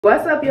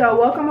What's up, y'all?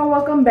 Welcome or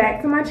welcome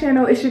back to my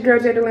channel. It's your girl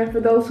Jada Lin. For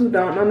those who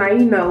don't know, now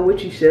you know,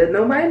 what you should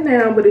know by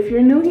now. But if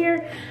you're new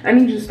here, I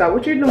need you to stop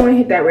what you're doing,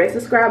 hit that red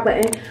subscribe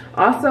button.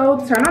 Also,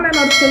 turn on that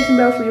notification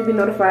bell so you'll be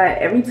notified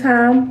every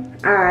time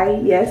I,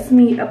 yes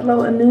me,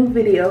 upload a new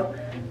video,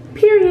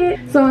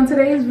 period. So in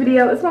today's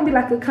video, it's gonna be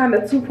like a kind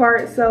of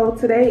two-part. So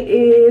today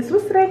is,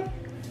 what's today?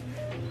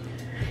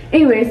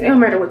 Anyways, it don't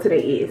matter what today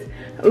is.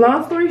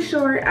 Long story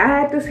short, I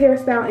had this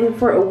hairstyle in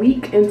for a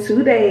week and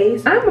 2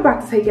 days. I'm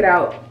about to take it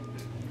out.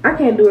 I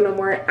can't do it no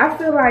more. I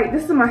feel like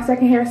this is my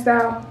second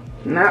hairstyle,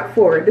 not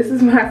four. This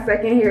is my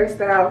second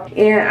hairstyle,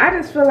 and I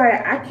just feel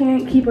like I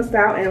can't keep a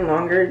style in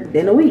longer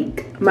than a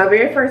week. My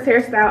very first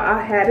hairstyle,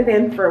 I had it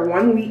in for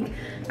 1 week.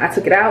 I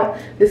took it out.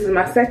 This is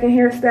my second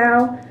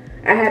hairstyle.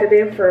 I had it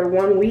in for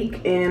 1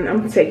 week, and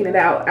I'm taking it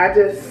out. I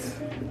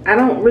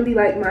don't really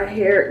like my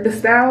hair. The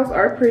styles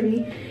are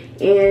pretty,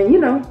 and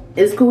you know,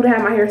 it's cool to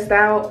have my hair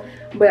styled,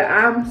 but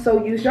I'm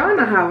so used, y'all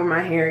know how with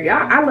my hair,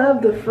 y'all. I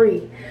love the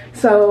free.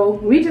 So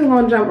we just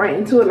gonna jump right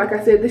into it. Like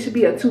I said, this should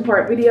be a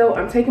two-part video.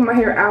 I'm taking my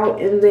hair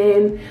out, and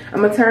then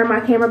I'm gonna turn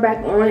my camera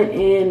back on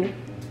in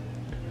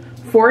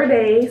 4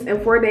 days.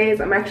 In 4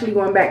 days, I'm actually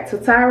going back to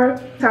Tyra.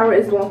 Tyra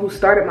is the one who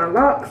started my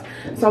locks,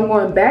 so I'm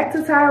going back to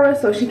Tyra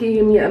so she can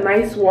give me a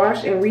nice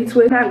wash and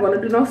retwist. I'm not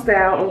gonna do no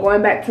style. I'm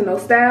going back to no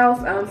styles.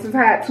 Since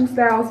I had 2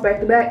 styles back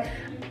to back,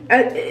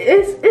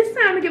 it's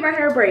time to give my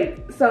hair a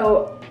break.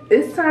 So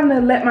it's time to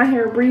let my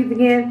hair breathe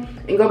again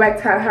and go back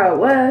to how it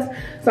was.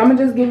 So I'm gonna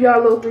just give y'all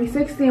a little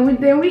 360, and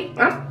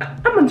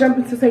I'm gonna jump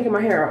into taking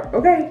my hair out,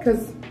 okay?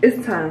 Because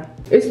it's time.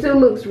 It still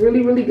looks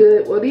really, really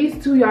good. Well,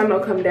 these two, y'all know,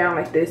 come down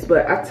like this,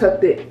 but I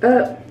tucked it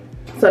up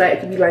so that it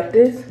could be like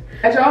this.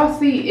 As y'all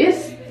see, it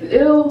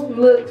still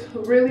looks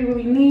really,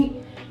 really neat.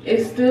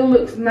 It still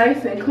looks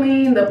nice and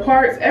clean. The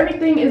parts,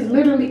 everything is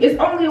literally, it's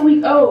only a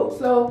week old,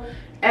 so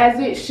as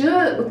it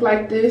should look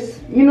like this,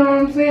 you know what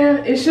I'm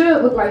saying? It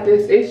should look like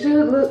this. It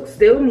should look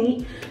still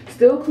neat,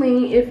 still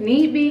clean. If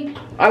need be,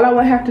 all I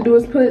would have to do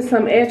is put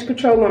some edge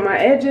control on my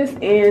edges,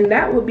 and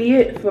that would be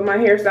it for my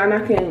hairstyle, and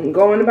I can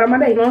go on about my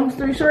day. Long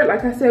story short,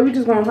 like I said, we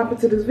just gonna hop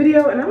into this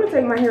video, and I'm gonna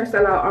take my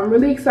hairstyle out. I'm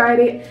really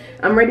excited.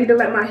 I'm ready to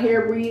let my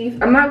hair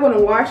breathe. I'm not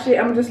gonna wash it.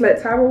 I'm gonna just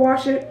let Tyra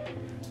wash it.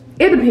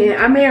 It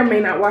depends. I may or may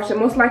not wash it.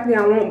 Most likely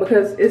I won't,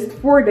 because it's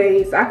 4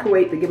 days. I could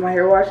wait to get my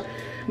hair washed.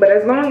 But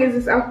as long as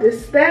it's out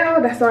this style,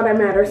 that's all that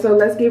matters. So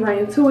let's get right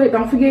into it.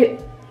 Don't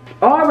forget,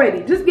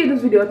 already, just give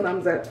this video a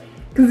thumbs up,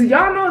 because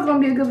y'all know it's gonna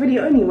be a good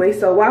video anyway.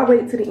 So why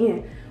wait to the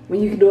end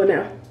when you can do it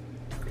now?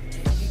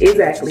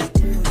 Exactly.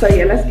 So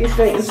yeah, let's get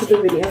straight into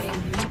the video.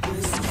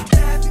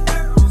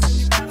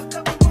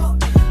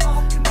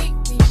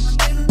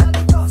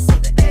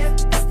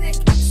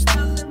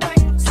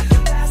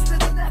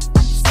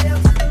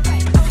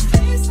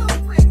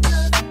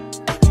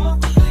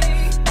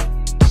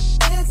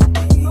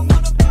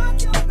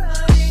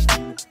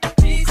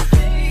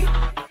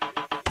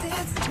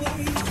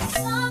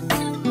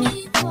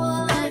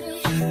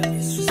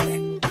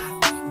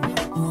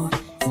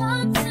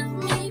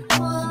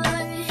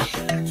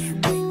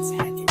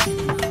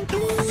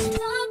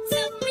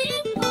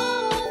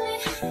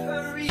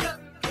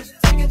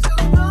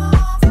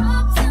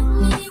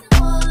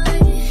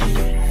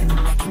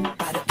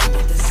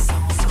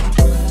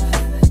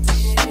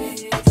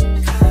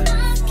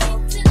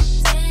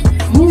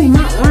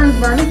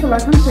 I feel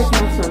like I'm taking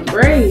off some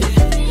braids.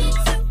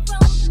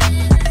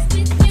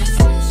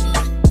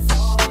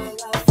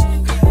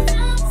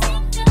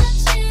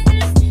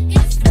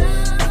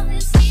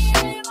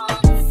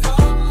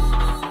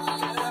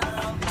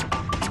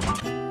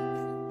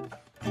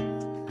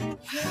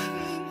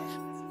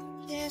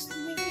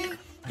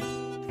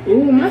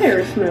 Ooh, my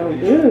hair smells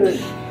good.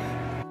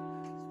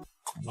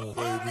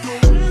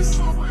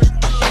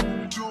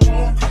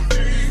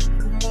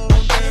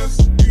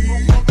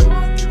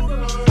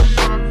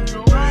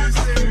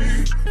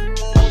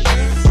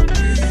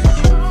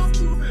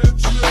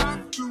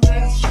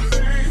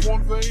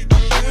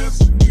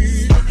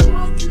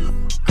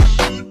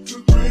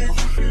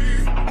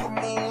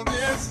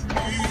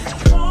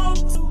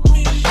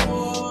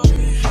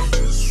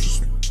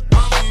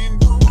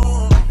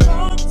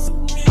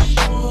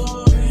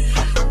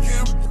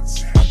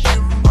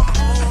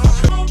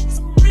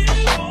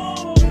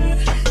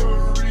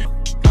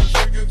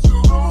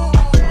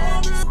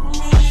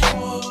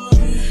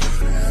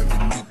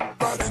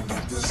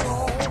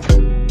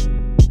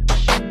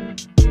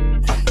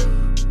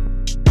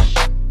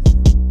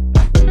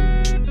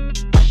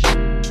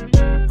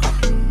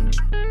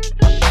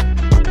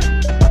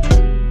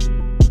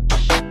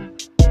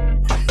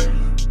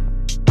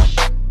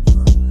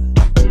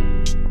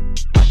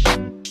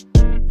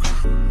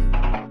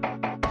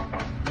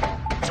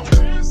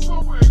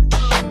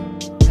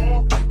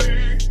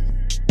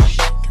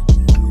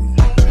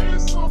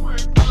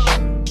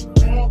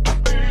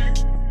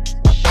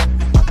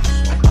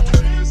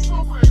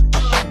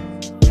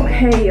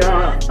 Hey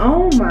y'all,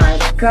 oh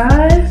my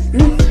gosh,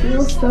 this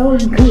feels so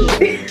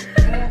good.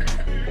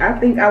 I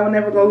think I will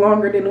never go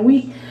longer than a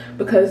week,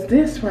 because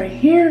this right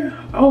here,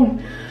 oh,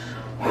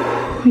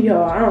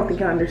 Y'all, I don't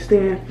think I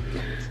understand.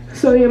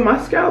 So yeah,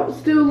 my scalp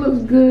still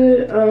looks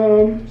good.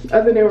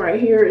 Other than right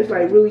here, it's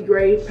like really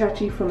gray,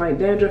 patchy from like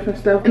dandruff and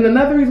stuff. And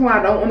another reason why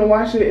I don't want to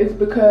wash it is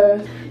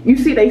because you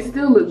see they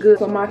still look good.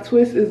 So my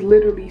twist is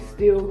literally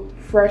still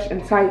fresh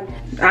and tight.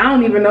 I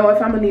don't even know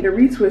if I'm gonna need a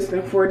retwist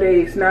in 4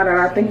 days now that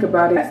I think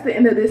about it. That's the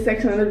end of this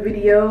section of the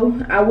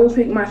video. I will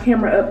pick my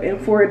camera up in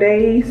 4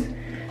 days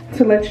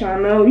to let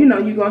y'all know. You know,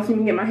 you gonna see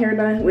me get my hair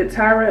done with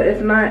Tyra.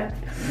 If not,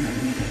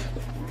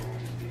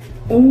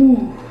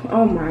 ooh,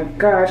 oh my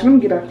gosh, let me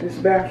get out this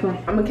bathroom.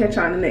 I'm gonna catch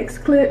y'all in the next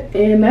clip.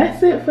 And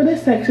that's it for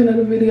this section of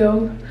the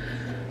video.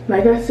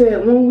 Like I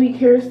said, 1 week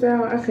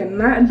hairstyle. I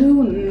cannot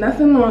do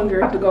nothing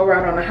longer. I have to go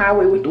right on the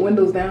highway with the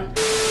windows down.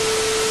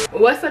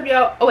 What's up,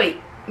 y'all? Oh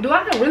wait, do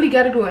I really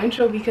gotta do an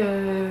intro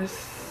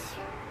because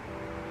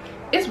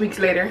it's weeks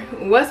later?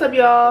 What's up,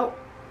 y'all?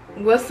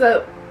 What's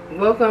up?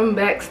 Welcome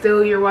back.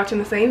 Still, you're watching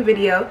the same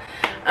video.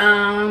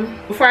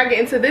 Before I get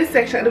into this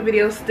section of the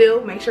video,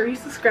 still make sure you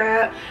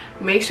subscribe.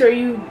 Make sure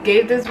you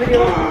gave this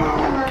video,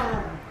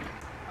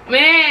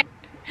 man,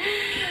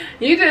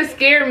 you just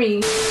scared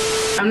me.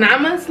 I'm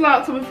 9 months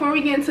locked, so before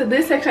we get into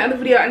this section of the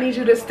video, I need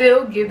you to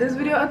still give this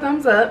video a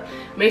thumbs up.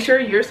 Make sure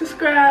you're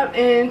subscribed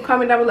and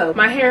comment down below.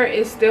 My hair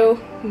is still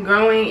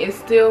growing, it's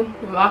still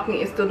locking,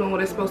 it's still doing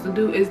what it's supposed to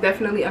do. It's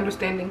definitely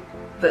understanding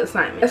the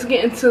assignment. Let's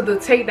get into the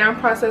takedown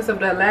process of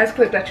that last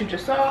clip that you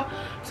just saw.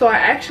 So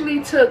I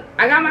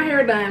got my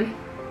hair done,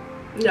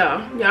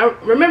 y'all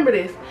remember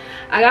this,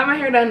 I got my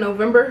hair done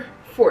November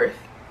 4th.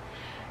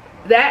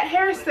 That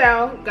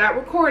hairstyle got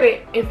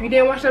recorded. If you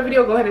didn't watch that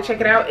video, go ahead and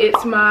check it out.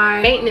 It's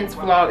my maintenance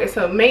vlog. It's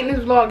a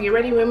maintenance vlog. Get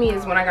ready with me.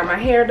 Is when I got my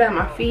hair done,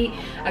 my feet,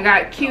 I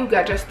got cute,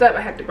 got dressed up.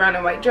 I had the brown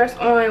and white dress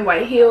on,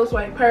 white heels,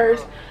 white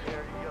purse,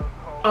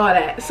 all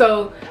that.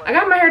 So I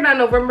got my hair done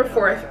November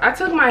 4th. I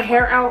took my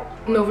hair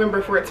out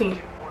November 14th,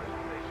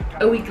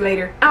 a week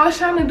later. I was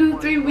trying to do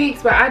 3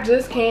 weeks, but I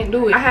just can't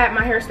do it. I had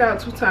my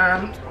hairstyle 2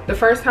 times. The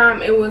first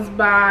time it was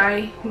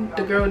by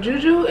the girl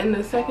Juju, and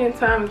the second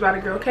time was by the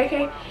girl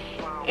KK.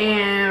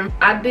 And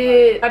I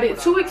did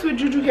 2 weeks with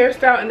Juju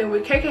hairstyle, and then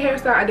with KK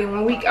hairstyle I did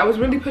 1 week. I was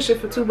really pushing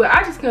for 2, but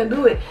I just couldn't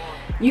do it.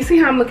 You see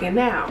how I'm looking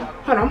now?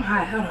 Hold on, I'm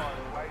hot. Hold on.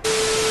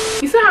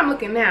 You see how I'm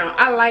looking now?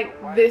 I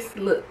like this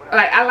look.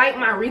 Like, I like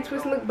my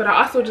retwist look, but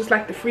I also just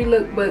like the free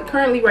look. But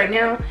currently right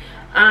now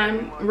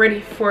I'm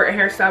ready for a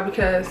hairstyle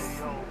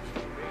because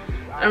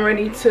I'm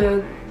ready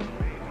to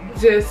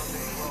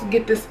just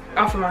get this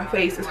off of my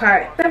face. It's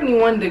hot.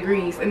 71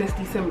 degrees and it's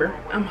December.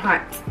 I'm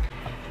hot.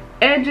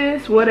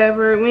 Edges,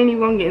 whatever, we ain't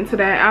even gonna get into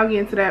that. I'll get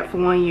into that for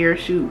 1 year.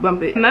 Shoot,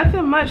 bump it.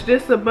 Nothing much,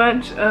 just a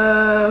bunch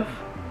of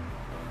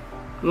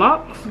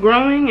locks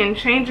growing and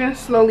changing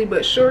slowly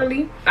but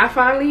surely. I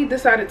finally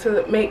decided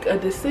to make a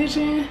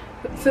decision.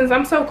 Since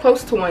I'm so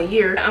close to 1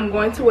 year, I'm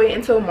going to wait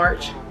until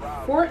March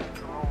 4th.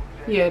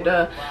 Yeah,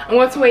 duh. I'm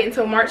going to wait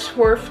until March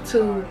 4th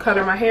to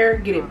color my hair,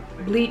 get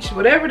it bleached,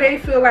 whatever they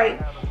feel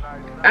like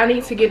I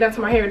need to get done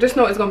to my hair. Just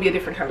know it's gonna be a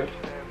different color,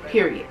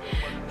 period.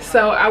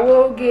 So I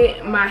will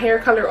get my hair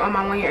color on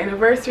my 1 year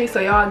anniversary. So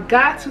y'all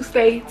got to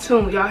stay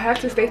tuned. Y'all have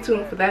to stay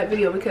tuned for that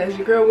video because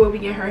your girl will be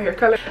getting her hair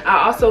color.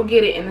 I'll also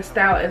get it in the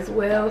style as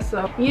well.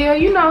 So yeah,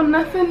 you know,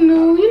 nothing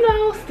new. You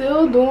know,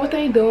 still doing what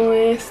they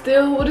doing.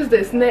 Still, what is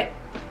this? Neck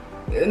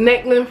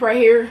length right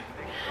here.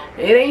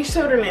 It ain't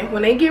shoulder length.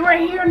 When they get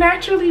right here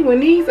naturally, when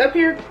these up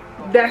here,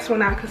 that's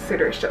when I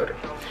consider it shoulder.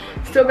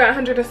 Still got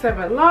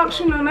 107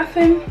 locks. You know,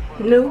 nothing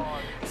new.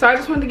 So I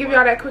just wanted to give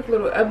y'all that quick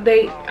little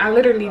update. I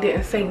literally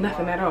didn't say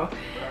nothing at all.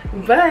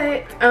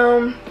 But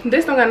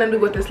this don't got nothing to do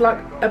with this lock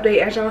update.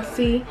 As y'all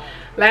see,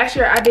 last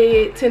year I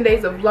did 10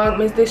 days of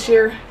Vlogmas. This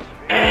year,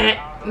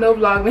 no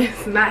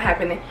Vlogmas, not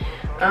happening.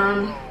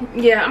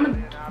 Yeah, I'm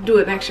gonna do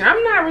it next year.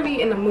 I'm not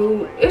really in the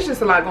mood. It's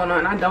just a lot going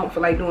on. I don't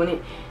feel like doing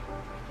it.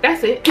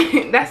 That's it.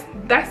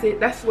 that's it.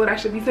 That's what I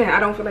should be saying.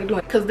 I don't feel like doing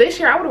it. Because this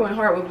year I would have went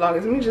hard with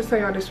Vlogmas. Let me just tell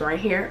y'all this right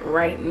here,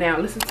 right now.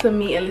 Listen to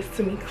me and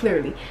listen to me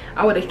clearly.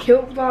 I would have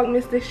killed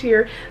Vlogmas this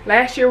year.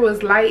 Last year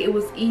was light. It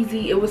was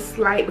easy. It was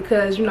slight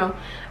because, you know,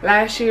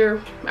 last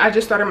year I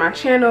just started my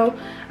channel.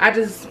 I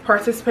just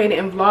participated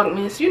in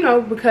Vlogmas, you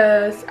know,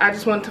 because I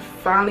just wanted to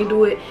finally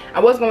do it. I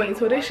was going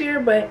into it this year,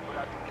 but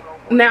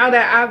now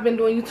that I've been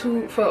doing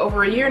YouTube for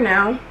over a year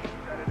now,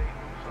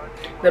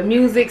 the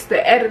music,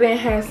 the editing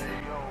has...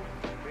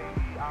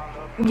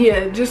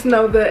 yeah, just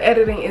know the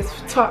editing is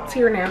top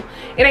tier now.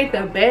 It ain't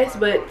the best,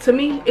 but to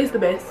me it's the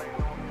best.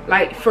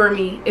 Like, for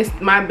me, it's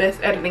my best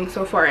editing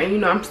so far. And you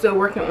know, I'm still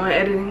working on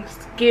editing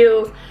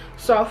skills,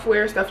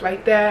 software, stuff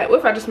like that. What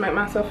if I just smack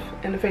myself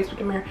in the face with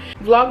the mirror?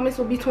 Vlogmas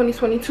will be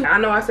 2022. I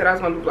know I said I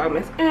was gonna do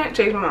Vlogmas and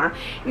changed my mind.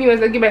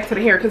 Anyways, let's get back to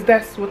the hair because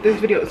that's what this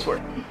video is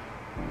for.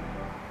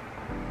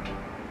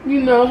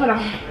 You know, hold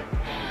on,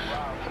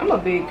 I'm a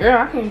big girl.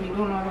 I can't be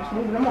doing all this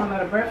moving. I'm on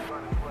out of breath.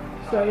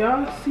 So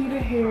y'all see the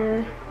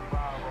hair.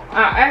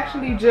 I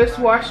actually just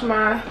washed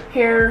my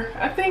hair.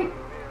 I think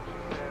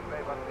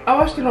I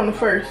washed it on the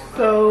 1st.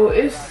 So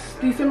it's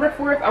December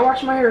 4th. I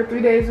washed my hair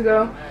 3 days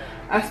ago.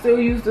 I still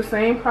use the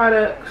same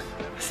products,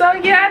 So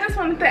yeah, I just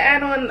wanted to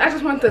add on, I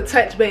just wanted to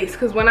touch base,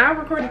 because when I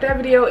recorded that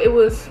video, it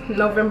was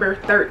November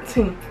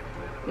 13th.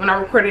 When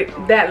I recorded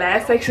that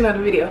last section of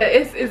the video.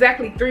 It's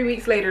exactly 3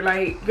 weeks later.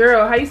 Like,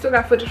 girl, how you still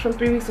got footage from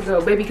 3 weeks ago?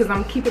 Baby, because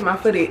I'm keeping my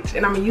footage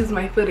and I'm gonna use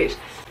my footage.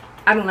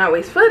 I do not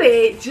waste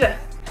footage.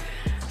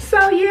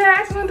 So yeah,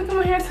 I just wanted to come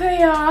on here and tell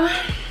y'all,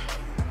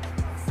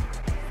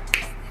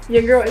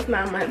 your girl is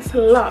 9 months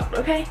locked,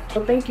 okay?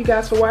 So thank you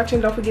guys for watching.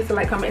 Don't forget to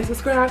like, comment, and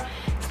subscribe.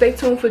 Stay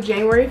tuned for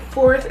January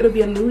 4th. It'll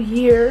be a new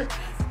year.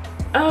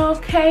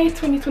 Okay,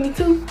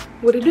 2022.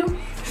 What it do?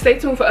 Stay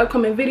tuned for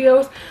upcoming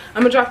videos.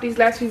 I'm gonna drop these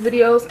last few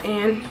videos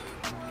and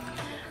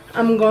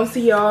I'm gonna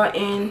see y'all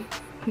in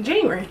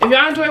January. If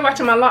y'all enjoy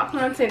watching my lock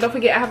content, don't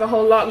forget I have a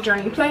whole lock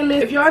journey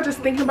playlist. If y'all just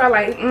thinking about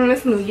like,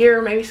 it's new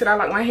year, maybe should I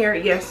lock my hair?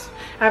 Yes,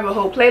 I have a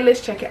whole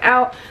playlist. Check it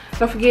out.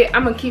 Don't forget,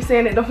 I'm gonna keep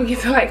saying it, don't forget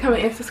to like,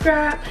 comment, and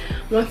subscribe.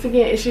 Once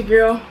again, it's your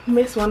girl,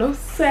 Miss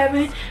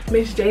 107,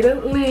 Miss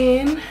Jada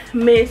Lin,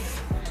 Miss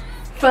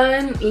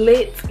Fun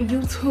Lit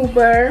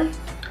YouTuber.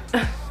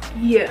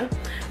 Yeah,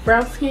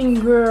 brown skin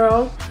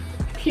girl,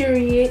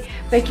 period.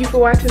 Thank you for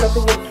watching. Don't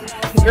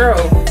forget, girl,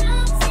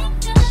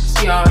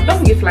 y'all, don't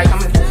forget to like,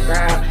 comment, and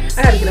subscribe.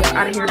 I gotta get up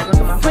out of here to go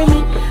to my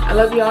appointment. I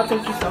love y'all.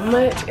 Thank you so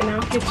much, and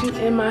I'll catch you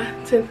in my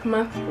 10th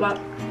month vlog.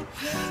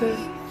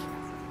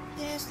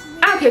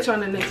 I'll catch you on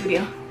the next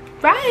video.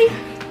 Bye.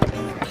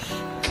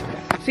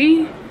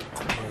 See,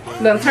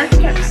 done turn the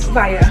camera.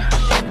 Bye, y'all.